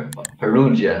remember.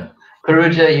 Perugia.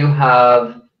 Perugia, you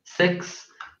have 6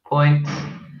 points.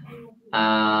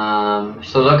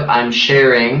 So look, I'm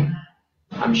sharing.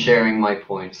 I'm sharing my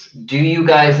points. Do you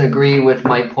guys agree with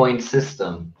my point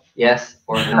system? Yes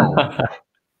or no?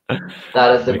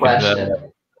 That is the we can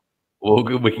question.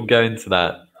 we can go into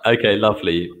that. Okay,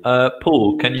 lovely.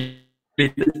 Paul, can you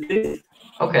read this, please?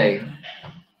 Okay,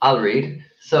 I'll read.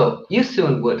 So, used to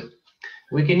and would.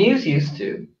 We can use used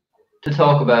to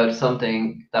talk about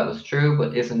something that was true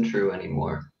but isn't true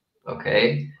anymore.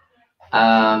 Okay.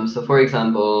 So for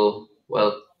example,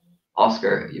 well,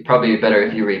 Oscar, you probably better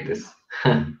if you read this.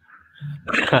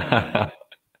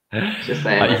 Just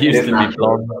saying, I like, it used is to be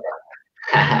natural.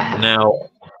 blonde. Now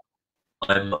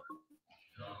I'm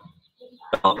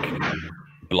dark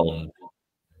blonde,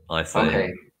 I say.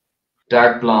 Okay.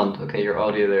 Dark blonde. Okay, your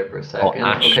audio there for a Or second.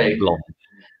 ash Okay. blonde,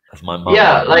 as my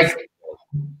Yeah, mum like used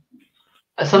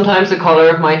to. sometimes the color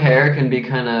of my hair can be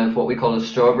kind of what we call a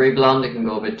strawberry blonde. It can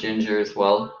go a bit ginger as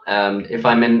well. If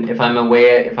I'm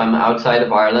away, if I'm outside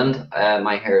of Ireland,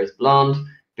 my hair is blonde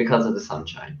because of the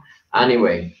sunshine.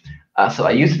 Anyway, so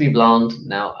I used to be blonde.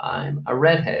 Now I'm a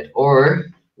redhead, or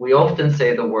we often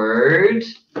say the word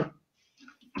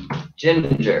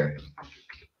ginger.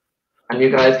 And you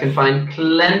guys can find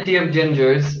plenty of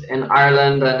gingers in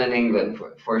Ireland and in England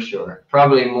for sure.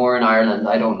 Probably more in Ireland,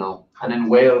 I don't know. And in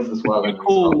Wales as well, and in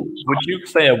Scotland. Would you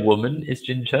say a woman is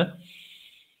ginger?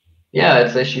 Yeah,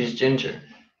 I'd say she's ginger.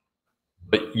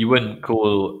 But you wouldn't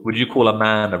call, would you call a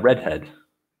man a redhead?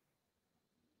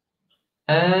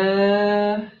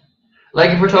 Uh, like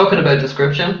if we're talking about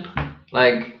description,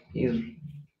 like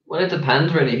well, it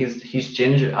depends really. He's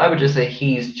ginger. I would just say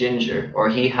he's ginger or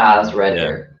he has red Yeah.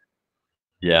 hair.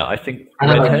 Yeah, I think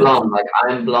Kind of like redhead. blonde, like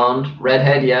I'm blonde.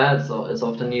 Redhead, yeah, it's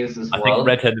often used as I think well.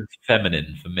 redhead is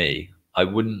feminine for me. I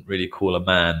wouldn't really call a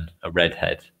man a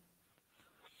redhead.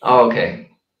 Oh, okay.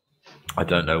 I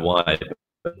don't know why.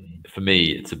 But for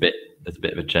me, there's a bit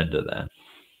of a gender there.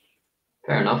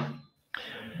 Fair enough.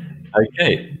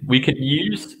 Okay, we can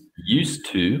use used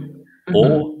to Hmm.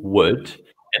 or would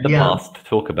in the Yeah, past to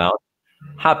talk about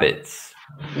habits,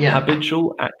 yeah.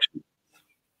 habitual action.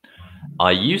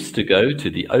 I used to go to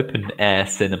the open air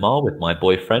cinema with my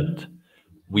boyfriend.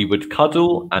 We would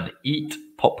cuddle and eat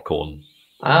popcorn.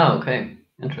 Ah, okay.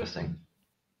 Interesting.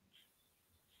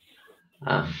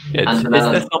 Good. Is there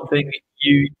Antonella's. something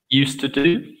you used to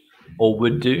do or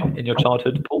would do in your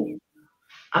childhood, Paul?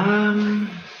 Um,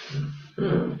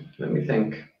 Let me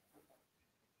think.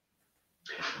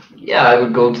 Yeah, I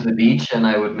would go to the beach and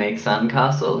I would make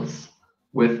sandcastles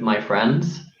with my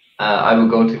friends. I would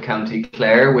go to County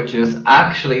Clare, which is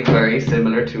actually very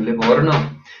similar to Livorno.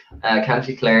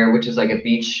 County Clare, which is like a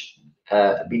beach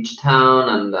town,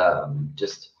 and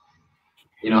just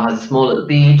has a small little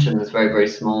beach and it's very very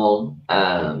small.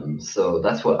 So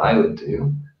that's what I would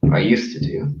do, or I used to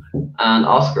do. And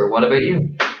Oscar, what about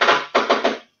you?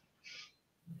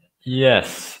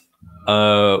 Yes.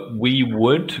 We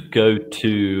would go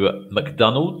to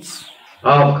McDonald's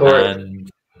Oh, of course. and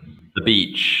the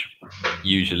beach,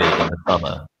 usually in the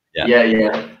summer. Yeah. Yeah,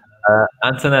 yeah.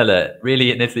 Antonella,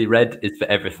 really in Italy, red is for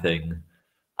everything.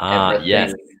 Ah,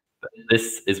 yes. Everything.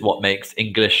 This is what makes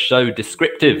English so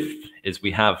descriptive, is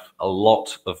we have a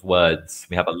lot of words.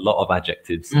 We have a lot of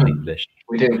adjectives in Mm, English.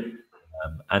 we do.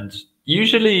 And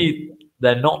usually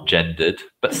they're not gendered,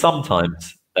 but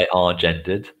sometimes they are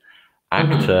gendered.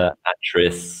 Hmm. Actor,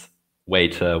 actress,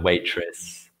 waiter,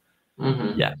 waitress.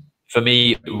 Hmm. Yeah. For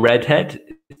me, redhead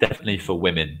is definitely for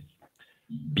women.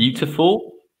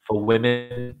 Beautiful for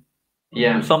women,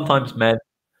 Yeah, sometimes men,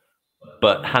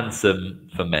 but handsome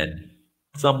for men.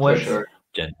 Some for words, sure.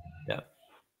 gender. Yeah.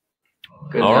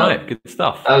 Good All job. right. Good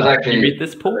stuff. That was Can you actually, read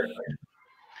this, Paul?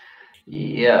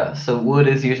 yeah. So wood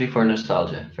is usually for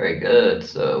nostalgia. Very good.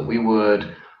 So we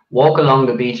would walk along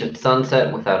the beach at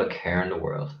sunset without a care in the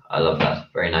world. I love that.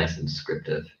 Very nice and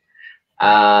descriptive.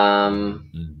 Um,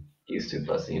 Mm. Used to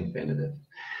plus the infinitive.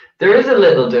 There is a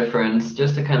little difference,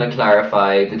 just to kind of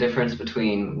clarify the difference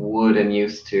between would and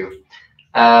used to.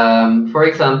 For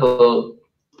example,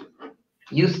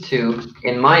 used to,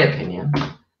 in my opinion,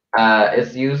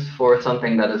 is used for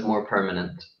something that is more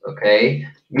permanent. Okay,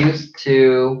 used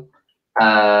to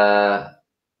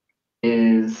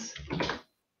is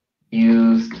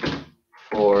used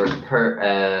for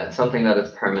something that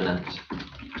is permanent.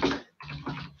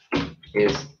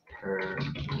 Is per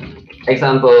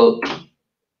example.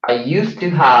 I used to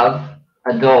have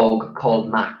a dog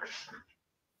called Max.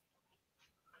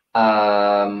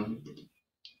 Um,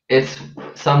 it's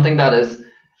something that is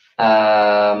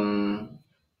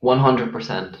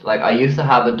 100%. Like I used to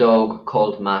have a dog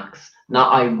called Max. Now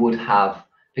I would have,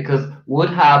 because would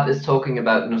have is talking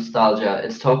about nostalgia.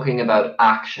 It's talking about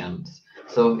actions.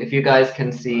 So if you guys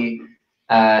can see,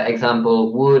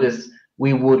 example, would is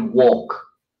we would walk.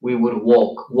 We would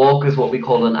walk. Walk is what we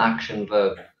call an action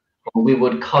verb. Or we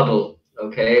would cuddle,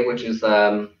 okay, which is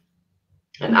an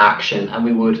action, and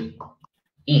we would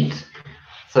eat.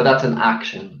 So that's an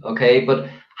action, okay? But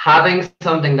having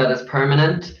something that is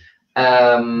permanent,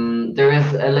 there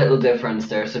is a little difference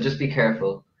there. So just be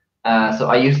careful. So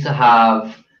I used to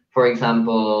have, for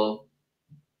example,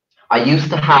 I used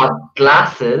to have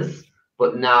glasses,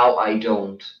 but now I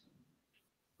don't.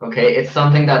 Okay, it's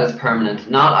something that is permanent,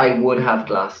 not I would have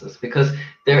glasses, because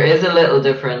there is a little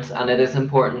difference and it is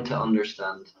important to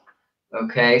understand.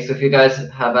 Okay, so if you guys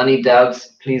have any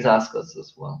doubts, please ask us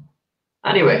as well.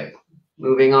 Anyway,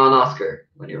 moving on, Oscar,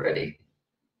 when you're ready.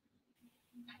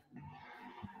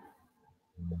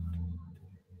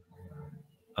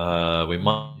 We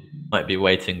might be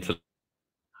waiting to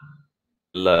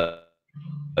load.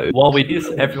 While we do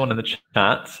this, everyone in the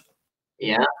chat,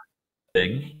 Yeah.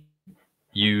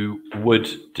 You would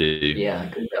do. Yeah,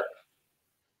 good job.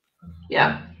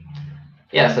 Yeah.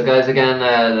 Yeah, so guys, again,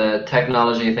 the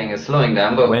technology thing is slowing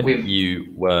down, but when we've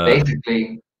you were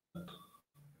basically...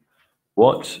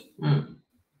 What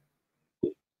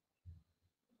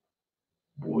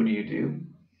would you do?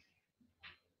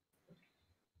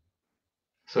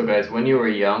 So guys, when you were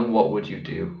young, what would you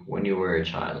do when you were a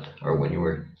child? Or when you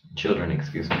were children,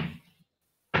 excuse me.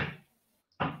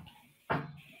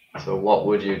 So what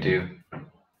would you do?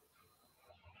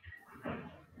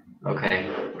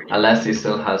 Okay, Alessi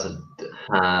still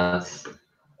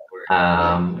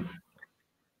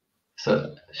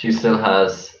so she still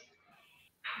has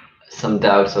some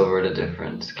doubts over the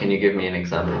difference. Can you give me an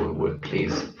example, would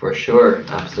please? For sure,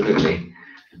 absolutely.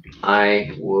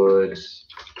 I would,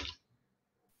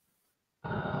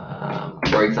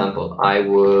 for example, I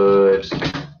would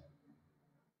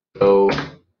go.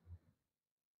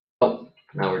 Oh,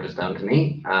 now we're just down to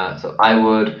me. So I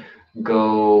would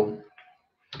go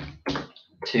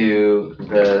to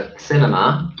the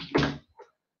cinema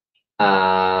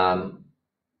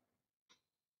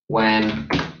when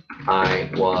I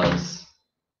was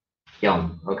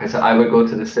young. Okay, so I would go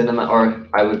to the cinema, or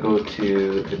I would go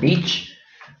to the beach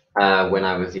when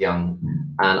I was young,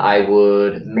 and I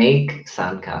would make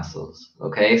sandcastles.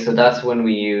 Okay, so that's when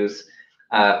we use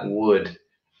would.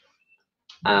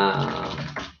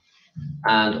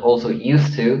 And also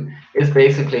used to is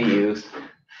basically used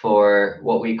for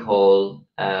what we call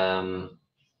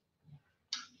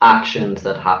actions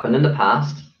that happen in the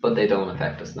past, but they don't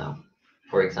affect us now.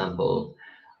 For example,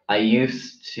 I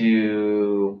used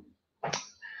to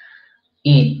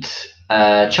eat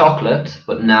chocolate,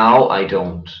 but now I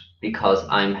don't because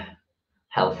I'm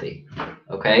healthy.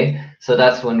 Okay, so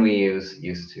that's when we use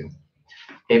used to.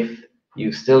 If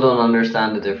you still don't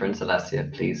understand the difference,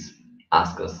 Alessia, please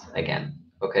ask us again.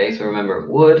 Okay, so remember,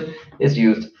 would is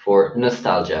used for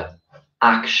nostalgia,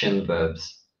 action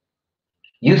verbs.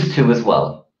 Used to as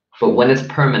well, but when it's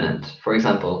permanent, for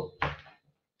example,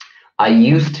 I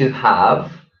used to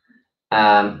have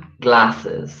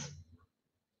glasses.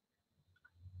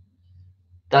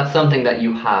 That's something that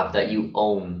you have, that you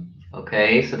own.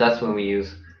 Okay, so that's when we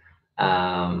use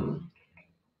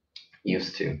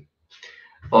used to.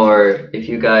 Or if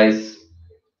you guys,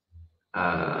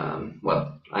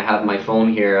 well, I have my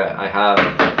phone here. I have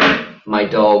my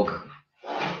dog,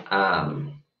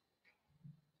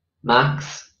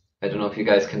 Max. I don't know if you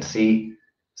guys can see.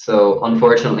 So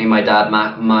unfortunately, my dad,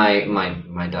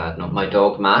 my dad, no, my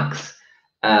dog Max,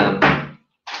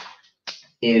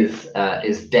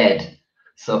 is dead.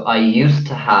 So I used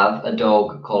to have a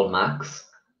dog called Max,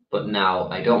 but now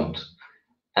I don't.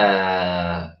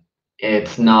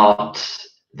 It's not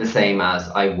the same as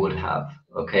I would have,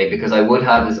 okay? Because I would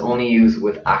have is only used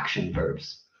with action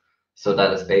verbs. So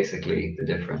that is basically the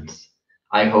difference.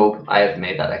 I hope I have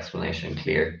made that explanation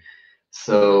clear.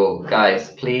 So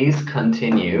guys, please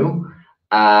continue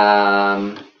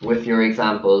with your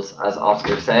examples, as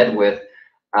Oscar said, with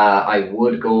I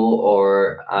would go,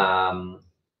 or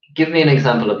give me an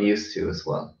example of used to as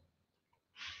well.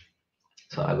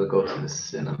 So I would go to the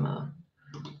cinema.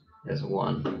 There's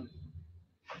one.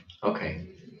 Okay,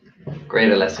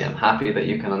 great, Alessia. I'm happy that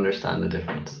you can understand the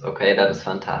difference. Okay, that is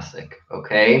fantastic.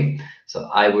 Okay, so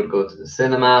I would go to the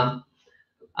cinema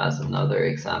as another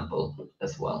example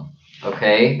as well.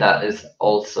 Okay, that is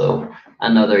also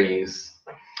another use.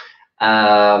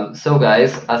 So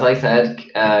guys, as I said,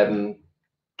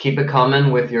 keep it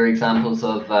common with your examples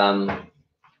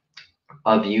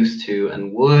of used to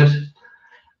and would.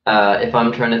 If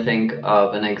I'm trying to think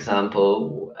of an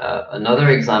example, another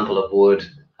example of would,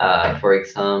 for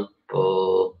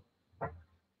example,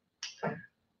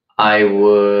 I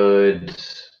would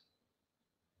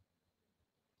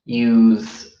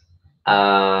use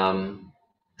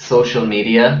social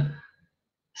media,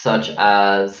 such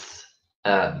as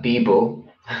Bebo.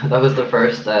 That was the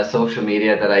first social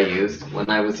media that I used when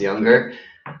I was younger,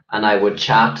 and I would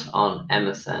chat on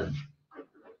MSN.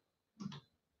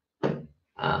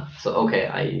 So okay,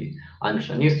 I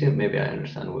understand used to, maybe I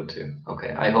understand would too.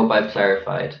 Okay, I hope I've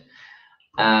clarified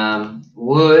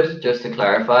Would, just to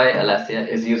clarify, Alessia,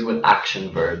 is used with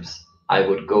action verbs. I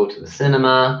would go to the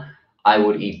cinema. I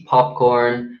would eat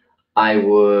popcorn. I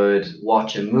would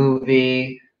watch a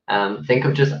movie. Think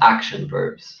of just action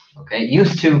verbs. Okay,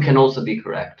 used to can also be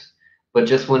correct, but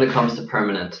just when it comes to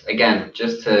permanent, again,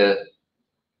 just to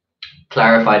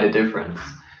clarify the difference.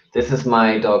 This is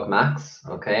my dog Max.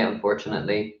 Okay,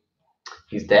 unfortunately,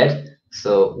 he's dead.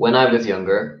 So when I was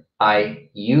younger, I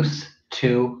used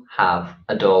to have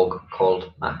a dog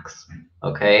called Max.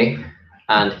 Okay,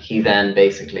 and he then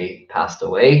basically passed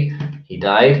away. He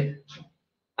died.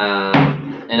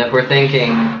 And if we're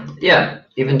thinking, yeah,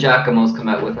 even Giacomo's come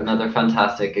out with another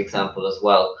fantastic example as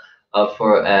well of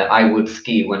for I would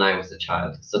ski when I was a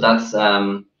child. So that's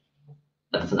an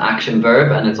action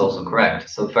verb and it's also correct.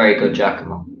 So very good,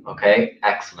 Giacomo. Okay,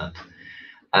 excellent.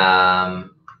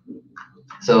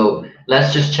 So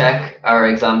let's just check our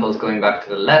examples going back to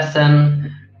the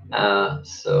lesson.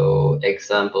 So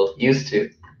example used to,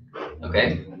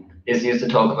 okay, is used to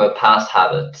talk about past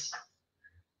habits.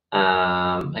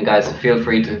 And guys, feel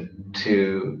free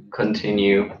to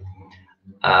continue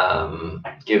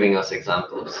giving us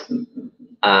examples.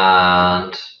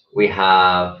 And we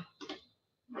have,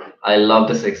 I love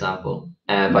this example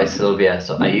by Sylvia.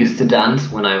 So I used to dance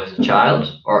when I was a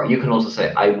child, or you can also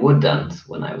say I would dance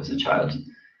when I was a child.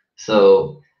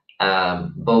 So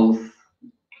both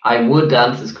I would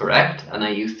dance is correct, and I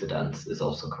used to dance is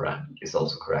also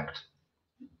correct.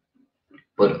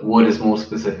 But would is more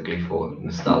specifically for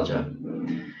nostalgia.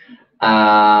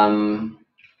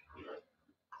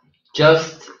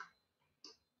 Just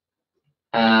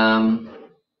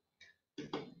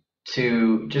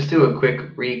to just do a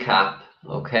quick recap,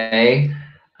 okay?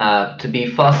 To be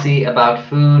fussy about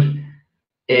food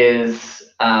is,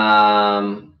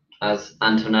 as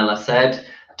Antonella said,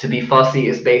 to be fussy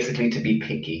is basically to be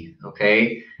picky,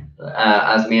 okay?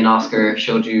 As me and Oscar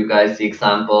showed you guys the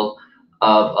example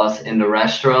of us in the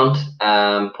restaurant.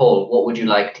 Paul, what would you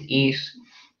like to eat?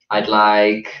 I'd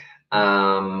like,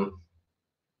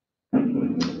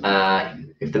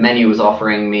 if the menu was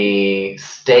offering me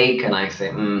steak and I say,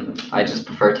 I just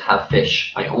prefer to have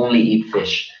fish. I only eat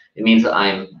fish. It means that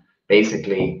I'm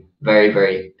basically very,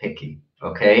 very picky,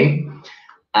 okay?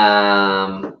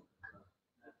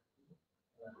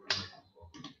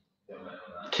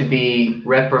 To be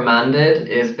reprimanded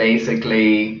is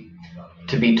basically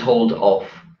to be told off,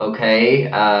 okay?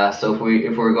 So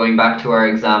if we're going back to our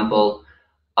example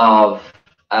of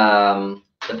the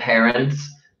parents,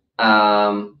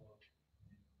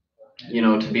 you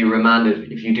know, to be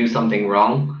remanded if you do something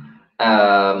wrong,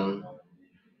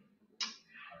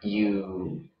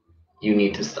 you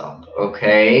need to stop,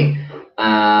 okay?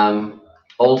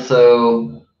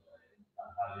 Also,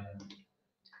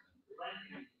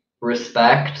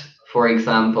 respect, for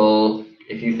example,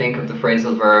 if you think of the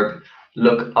phrasal verb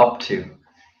look up to,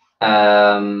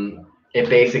 it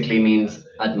basically means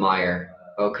admire,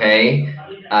 okay?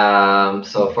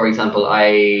 So for example,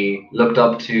 I looked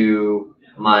up to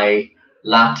my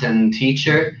Latin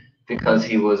teacher because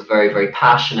he was very, very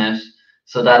passionate.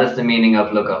 So that is the meaning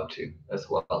of look up to as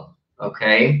well,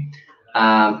 okay?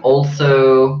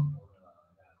 Also,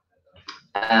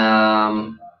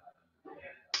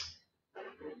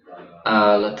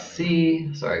 let's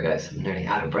see. Sorry, guys, I'm nearly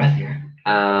out of breath here.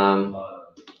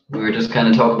 We were just kind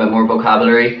of talking about more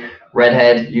vocabulary.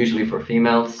 Redhead, usually for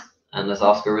females. And as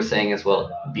Oscar was saying as well,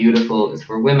 beautiful is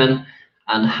for women.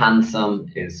 And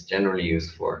handsome is generally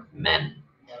used for men.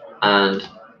 And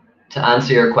to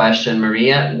answer your question,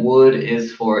 Maria, would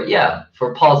is for, yeah,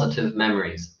 for positive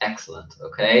memories. Excellent,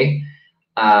 okay?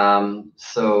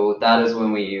 So that is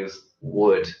when we use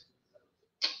would.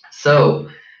 So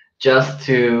just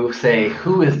to say,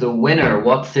 who is the winner?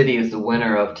 What city is the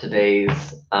winner of today's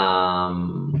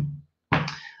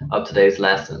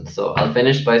lesson? So I'll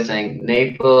finish by saying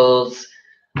Naples,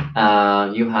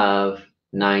 you have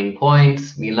 9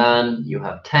 points. Milan, you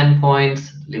have 10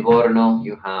 points. Livorno,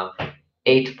 you have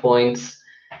 8 points.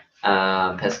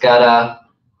 Pescara,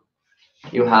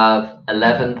 you have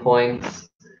 11 points.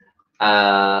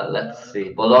 Let's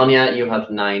see, Bologna, you have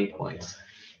 9 points.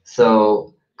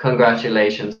 So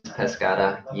congratulations,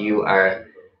 Pescara. You are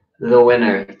the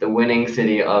winner, the winning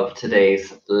city of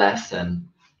today's lesson.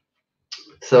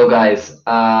 So guys,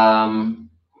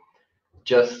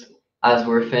 just as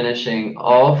we're finishing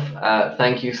off,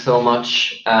 thank you so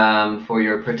much for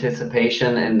your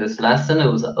participation in this lesson.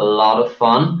 It was a lot of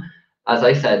fun. As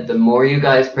I said, the more you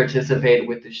guys participate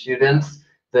with the students,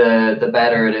 the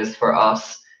better it is for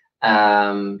us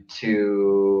to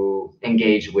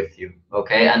engage with you,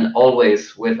 okay? And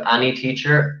always, with any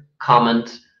teacher,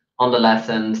 comment on the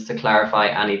lessons to clarify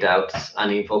any doubts,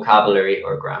 any vocabulary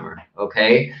or grammar.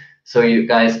 Okay, so you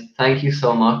guys, thank you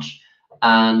so much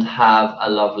and have a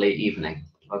lovely evening.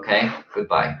 Okay,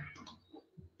 goodbye.